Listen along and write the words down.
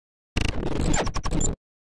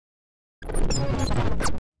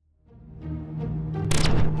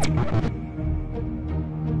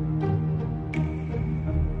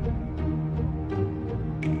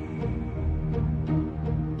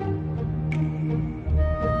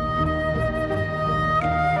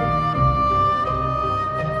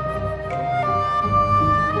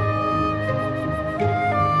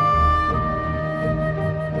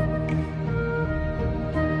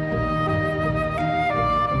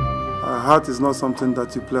heart is not something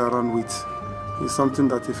that you play around with. It's something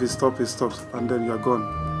that if it stops, it stops, and then you are gone.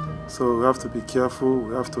 So we have to be careful.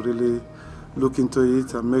 We have to really look into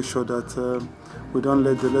it and make sure that we don't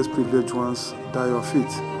let the less privileged ones die of it.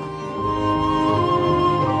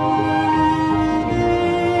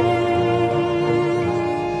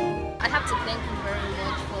 I have to thank you very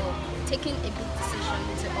much for taking a big decision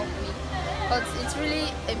to help me. But it's really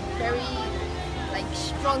a very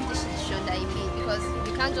strong decision that you made, because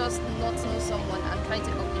you can't just not know someone and try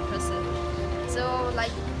to help the person. So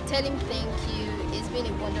tell him thank you. He's been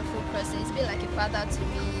a wonderful person. He's been like a father to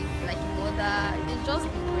me, like a mother. It's just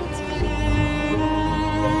been great to me.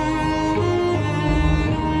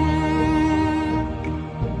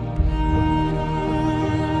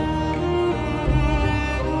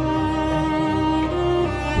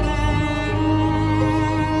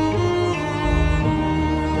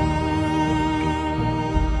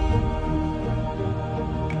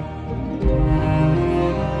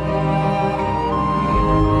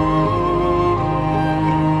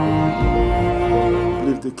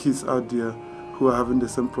 The kids out there who are having the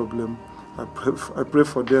same problem, I pray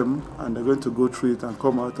for them, and they're going to go through it and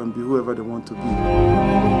come out and be whoever they want to be.